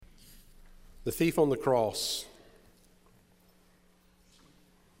The thief on the cross.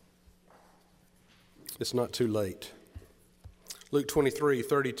 It's not too late. Luke 23,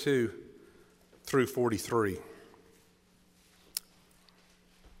 32 through 43.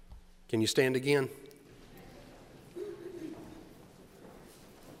 Can you stand again?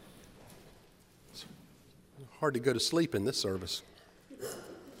 It's hard to go to sleep in this service.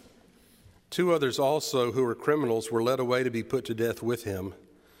 Two others also, who were criminals, were led away to be put to death with him.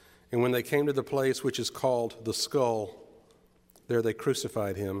 And when they came to the place which is called the Skull, there they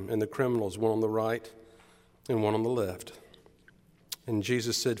crucified him and the criminals, one on the right and one on the left. And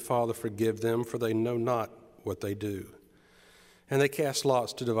Jesus said, Father, forgive them, for they know not what they do. And they cast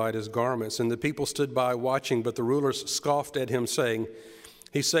lots to divide his garments. And the people stood by watching, but the rulers scoffed at him, saying,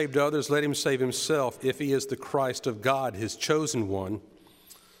 He saved others, let him save himself, if he is the Christ of God, his chosen one.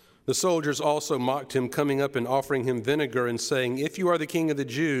 The soldiers also mocked him, coming up and offering him vinegar and saying, If you are the king of the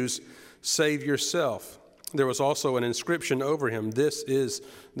Jews, save yourself. There was also an inscription over him, This is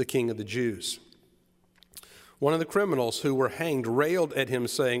the King of the Jews. One of the criminals who were hanged railed at him,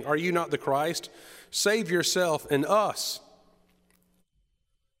 saying, Are you not the Christ? Save yourself and us.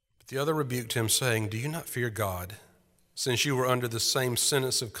 But the other rebuked him, saying, Do you not fear God, since you were under the same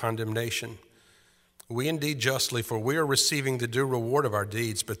sentence of condemnation? We indeed justly, for we are receiving the due reward of our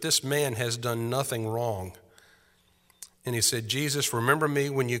deeds, but this man has done nothing wrong. And he said, Jesus, remember me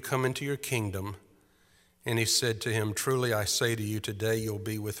when you come into your kingdom. And he said to him, Truly I say to you, today you'll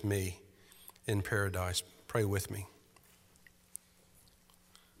be with me in paradise. Pray with me.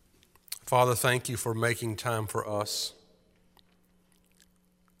 Father, thank you for making time for us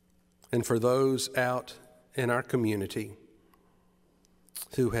and for those out in our community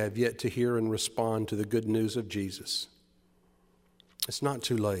who have yet to hear and respond to the good news of Jesus. It's not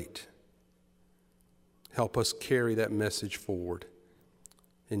too late. Help us carry that message forward.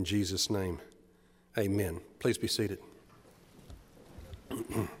 In Jesus' name, amen. Please be seated.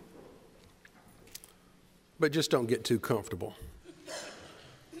 But just don't get too comfortable.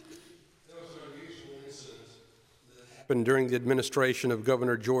 There was an unusual incident that happened during the administration of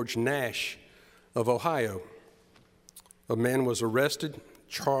Governor George Nash of Ohio. A man was arrested,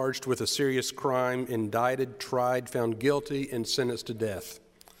 charged with a serious crime, indicted, tried, found guilty, and sentenced to death.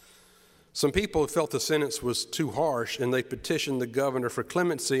 Some people felt the sentence was too harsh, and they petitioned the governor for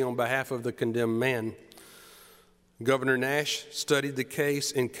clemency on behalf of the condemned man. Governor Nash studied the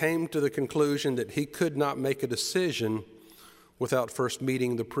case and came to the conclusion that he could not make a decision without first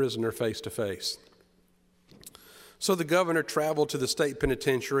meeting the prisoner face to face. So the governor traveled to the state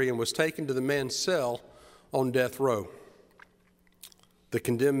penitentiary and was taken to the man's cell on death row. The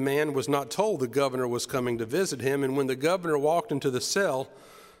condemned man was not told the governor was coming to visit him, and when the governor walked into the cell,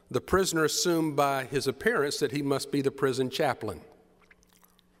 the prisoner assumed by his appearance that he must be the prison chaplain.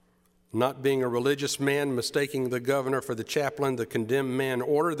 Not being a religious man, mistaking the governor for the chaplain, the condemned man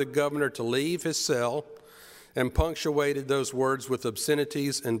ordered the governor to leave his cell and punctuated those words with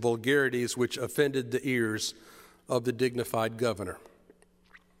obscenities and vulgarities which offended the ears of the dignified governor.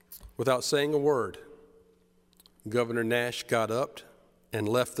 Without saying a word, Governor Nash got up and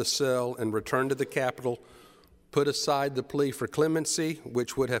left the cell and returned to the Capitol, put aside the plea for clemency,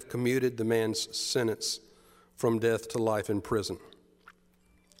 which would have commuted the man's sentence from death to life in prison.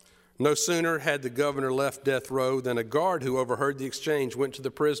 No sooner had the governor left death row than a guard who overheard the exchange went to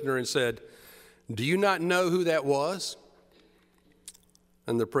the prisoner and said, Do you not know who that was?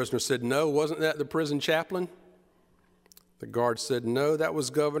 And the prisoner said, No, wasn't that the prison chaplain? The guard said, No, that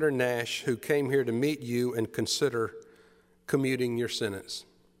was Governor Nash, who came here to meet you and consider commuting your sentence.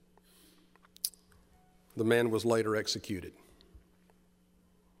 The man was later executed.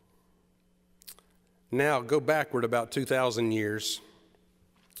 Now go backward about 2,000 years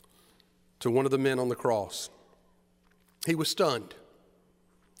to one of the men on the cross. He was stunned.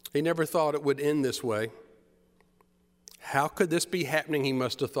 He never thought it would end this way. How could this be happening, he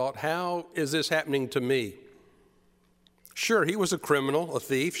must have thought. How is this happening to me? Sure, he was a criminal, a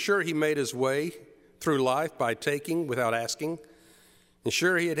thief. Sure, he made his way through life by taking without asking. And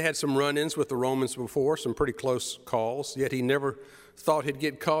sure, he had had some run-ins with the Romans before, some pretty close calls, yet he never thought he'd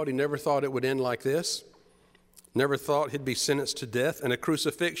get caught. He never thought it would end like this. Never thought he'd be sentenced to death and a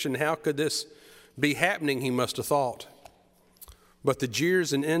crucifixion. How could this be happening, he must have thought. But the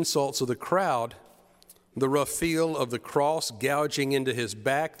jeers and insults of the crowd, the rough feel of the cross gouging into his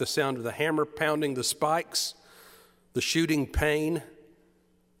back, the sound of the hammer pounding the spikes, the shooting pain,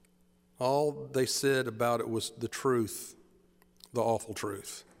 all they said about it was the truth, the awful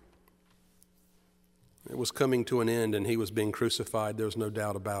truth. It was coming to an end and he was being crucified. There was no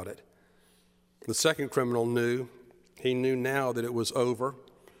doubt about it. The second criminal knew. He knew now that it was over.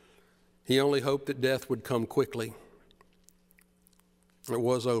 He only hoped that death would come quickly. It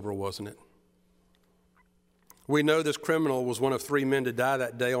was over, wasn't it? We know this criminal was one of 3 men to die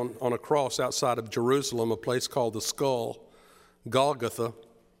that day on a cross outside of Jerusalem, a place called the Skull, Golgotha.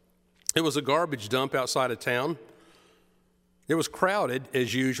 It was a garbage dump outside of town. It was crowded,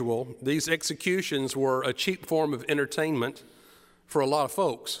 as usual. These executions were a cheap form of entertainment for a lot of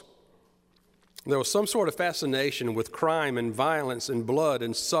folks. There was some sort of fascination with crime and violence and blood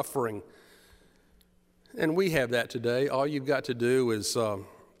and suffering. And we have that today. All you've got to do is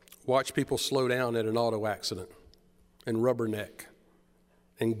watch people slow down at an auto accident and rubberneck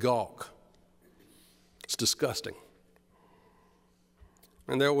and gawk. It's disgusting.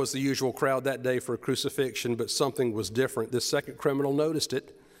 And there was the usual crowd that day for a crucifixion, but something was different. This second criminal noticed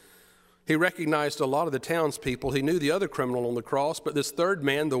it. He recognized a lot of the townspeople. He knew the other criminal on the cross, but this third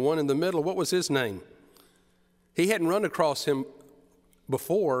man, the one in the middle, what was his name? He hadn't run across him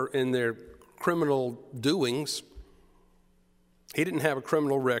before in their criminal doings. He didn't have a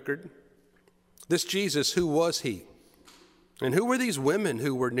criminal record. This Jesus, who was he? And who were these women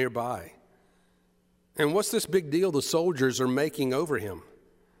who were nearby? And what's this big deal the soldiers are making over him?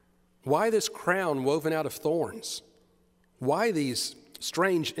 Why this crown woven out of thorns? Why these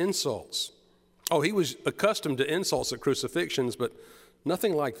strange insults? Oh, he was accustomed to insults at crucifixions, but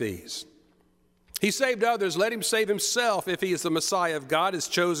nothing like these. He saved others, let him save himself if he is the Messiah of God, his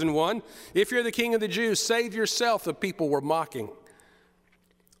chosen one. If you're the King of the Jews, save yourself, the people were mocking.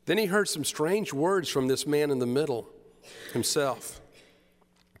 Then he heard some strange words from this man in the middle himself.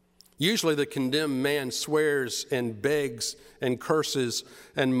 Usually the condemned man swears and begs and curses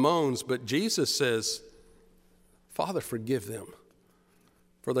and moans, but Jesus says, Father, forgive them,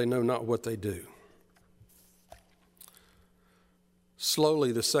 for they know not what they do.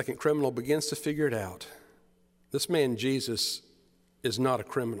 Slowly, the second criminal begins to figure it out. This man, Jesus, is not a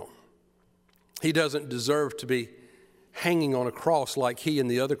criminal. He doesn't deserve to be hanging on a cross like he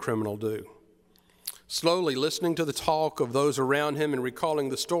and the other criminal do. Slowly, listening to the talk of those around him and recalling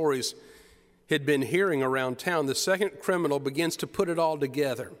the stories he'd been hearing around town, the second criminal begins to put it all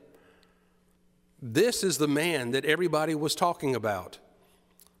together. This is the man that everybody was talking about,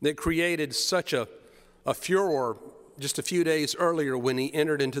 that created such a furor just a few days earlier when he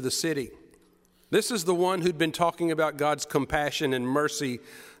entered into the city. This is the one who'd been talking about God's compassion and mercy,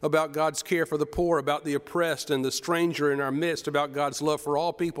 about God's care for the poor, about the oppressed and the stranger in our midst, about God's love for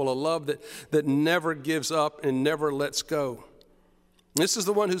all people, a love that never gives up and never lets go. This is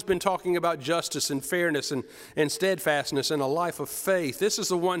the one who's been talking about justice and fairness and steadfastness and a life of faith. This is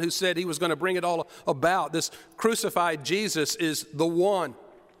the one who said he was going to bring it all about. This crucified Jesus is the one.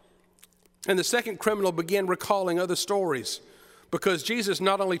 And the second criminal began recalling other stories, because Jesus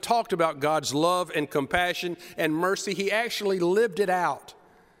not only talked about God's love and compassion and mercy, he actually lived it out.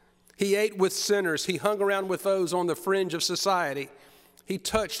 He ate with sinners. He hung around with those on the fringe of society. He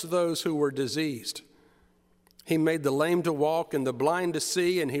touched those who were diseased. He made the lame to walk and the blind to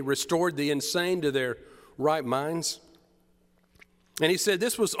see, and he restored the insane to their right minds. And he said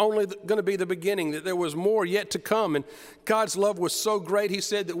this was only going to be the beginning, that there was more yet to come. And God's love was so great, he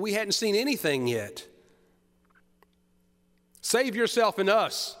said, that we hadn't seen anything yet. Save yourself and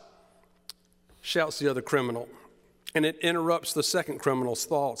us, shouts the other criminal. And it interrupts the second criminal's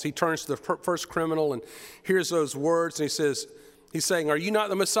thoughts. He turns to the first criminal and hears those words, and he's saying, are you not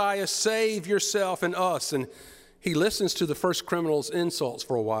the Messiah? Save yourself and us. And he listens to the first criminal's insults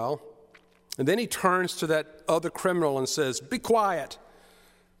for a while. And then he turns to that other criminal and says, be quiet.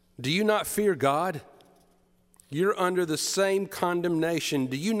 Do you not fear God? You're under the same condemnation.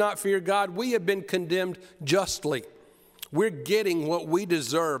 Do you not fear God? We have been condemned justly. We're getting what we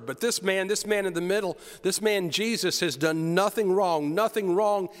deserve. But this man in the middle, this man Jesus has done nothing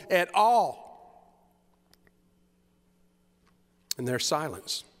wrong at all. And there's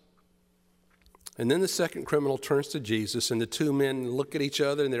silence. And then the second criminal turns to Jesus, and the two men look at each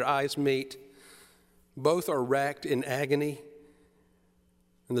other and their eyes meet. Both are racked in agony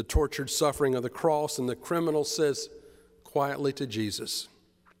and the tortured suffering of the cross, and the criminal says quietly to Jesus,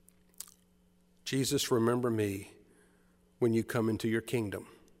 Jesus, remember me when you come into your kingdom.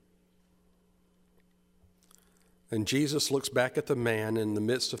 And Jesus looks back at the man in the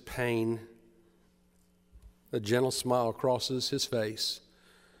midst of pain. A gentle smile crosses his face,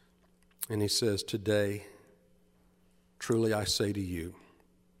 and he says, today, truly I say to you,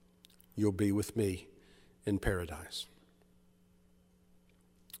 you'll be with me in paradise.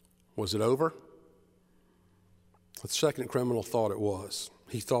 Was it over? The second criminal thought it was.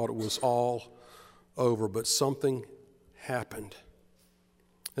 He thought it was all over, but something happened.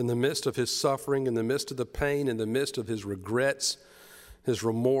 In the midst of his suffering, in the midst of the pain, in the midst of his regrets, his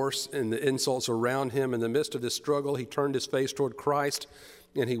remorse and the insults around him. In the midst of this struggle, he turned his face toward Christ,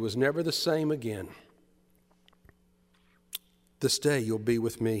 and he was never the same again. This day you'll be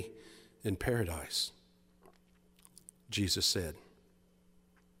with me in paradise, Jesus said.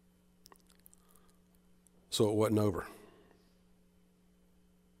 So it wasn't over.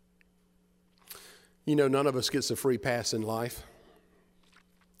 You know, none of us gets a free pass in life.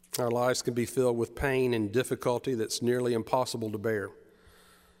 Our lives can be filled with pain and difficulty that's nearly impossible to bear,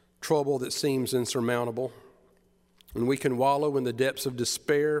 trouble that seems insurmountable, and we can wallow in the depths of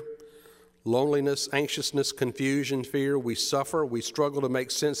despair, loneliness, anxiousness, confusion, fear. We suffer. We struggle to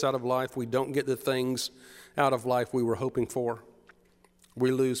make sense out of life. We don't get the things out of life we were hoping for.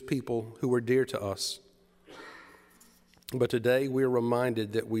 We lose people who were dear to us. But today we are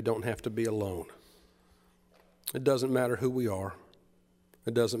reminded that we don't have to be alone. It doesn't matter who we are.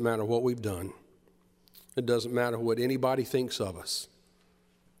 It doesn't matter what we've done. It doesn't matter what anybody thinks of us.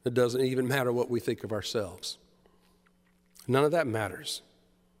 It doesn't even matter what we think of ourselves. None of that matters,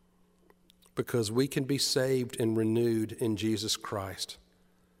 because we can be saved and renewed in Jesus Christ.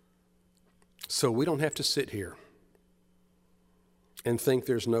 So we don't have to sit here and think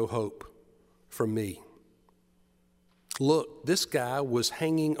there's no hope for me. Look, this guy was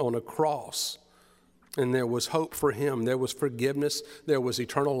hanging on a cross, and there was hope for him. There was forgiveness. There was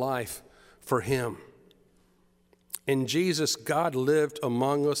eternal life for him. In Jesus, God lived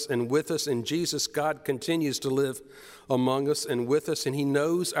among us and with us. In Jesus, God continues to live among us and with us. And he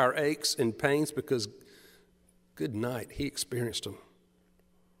knows our aches and pains because, good night, he experienced them.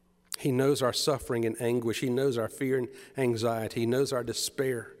 He knows our suffering and anguish. He knows our fear and anxiety. He knows our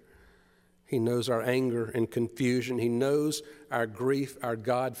despair. He knows our anger and confusion. He knows our grief, our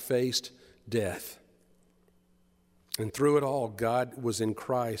God-faced death. And through it all, God was in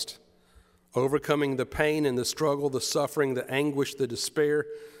Christ, overcoming the pain and the struggle, the suffering, the anguish, the despair,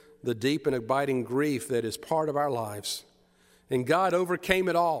 the deep and abiding grief that is part of our lives. And God overcame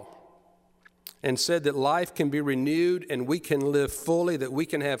it all and said that life can be renewed and we can live fully, that we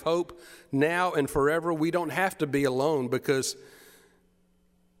can have hope now and forever. We don't have to be alone, because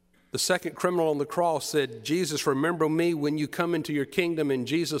the second criminal on the cross said, Jesus, remember me when you come into your kingdom. And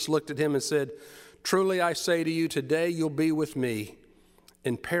Jesus looked at him and said, truly I say to you, today you'll be with me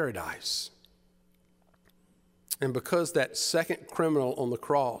in paradise. And because that second criminal on the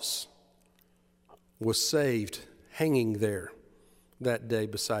cross was saved, hanging there that day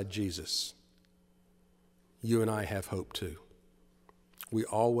beside Jesus, you and I have hope too. We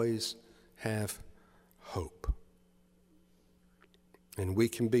always have hope. And we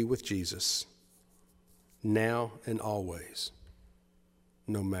can be with Jesus now and always,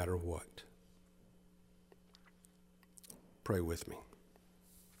 no matter what. Pray with me.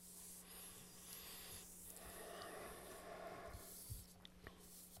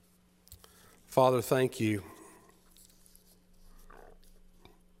 Father, thank you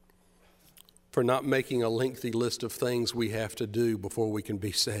for not making a lengthy list of things we have to do before we can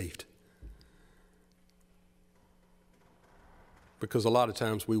be saved. Because a lot of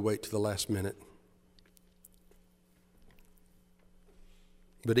times we wait to the last minute.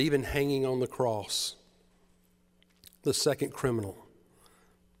 But even hanging on the cross, the second criminal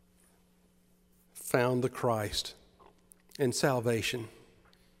found the Christ and salvation,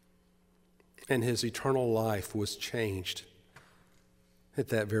 and his eternal life was changed at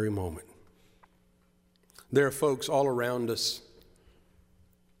that very moment. There are folks all around us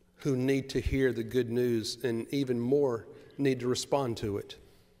who need to hear the good news, and even more need to respond to it.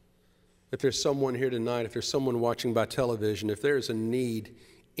 If there's someone here tonight, if there's someone watching by television, if there is a need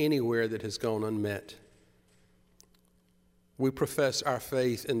anywhere that has gone unmet, we profess our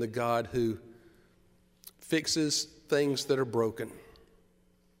faith in the God who fixes things that are broken,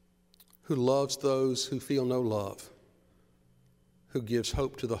 who loves those who feel no love, who gives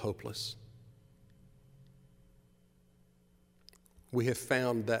hope to the hopeless. We have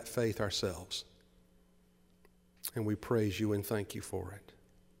found that faith ourselves, and we praise you and thank you for it.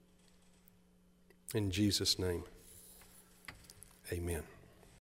 In Jesus' name, amen.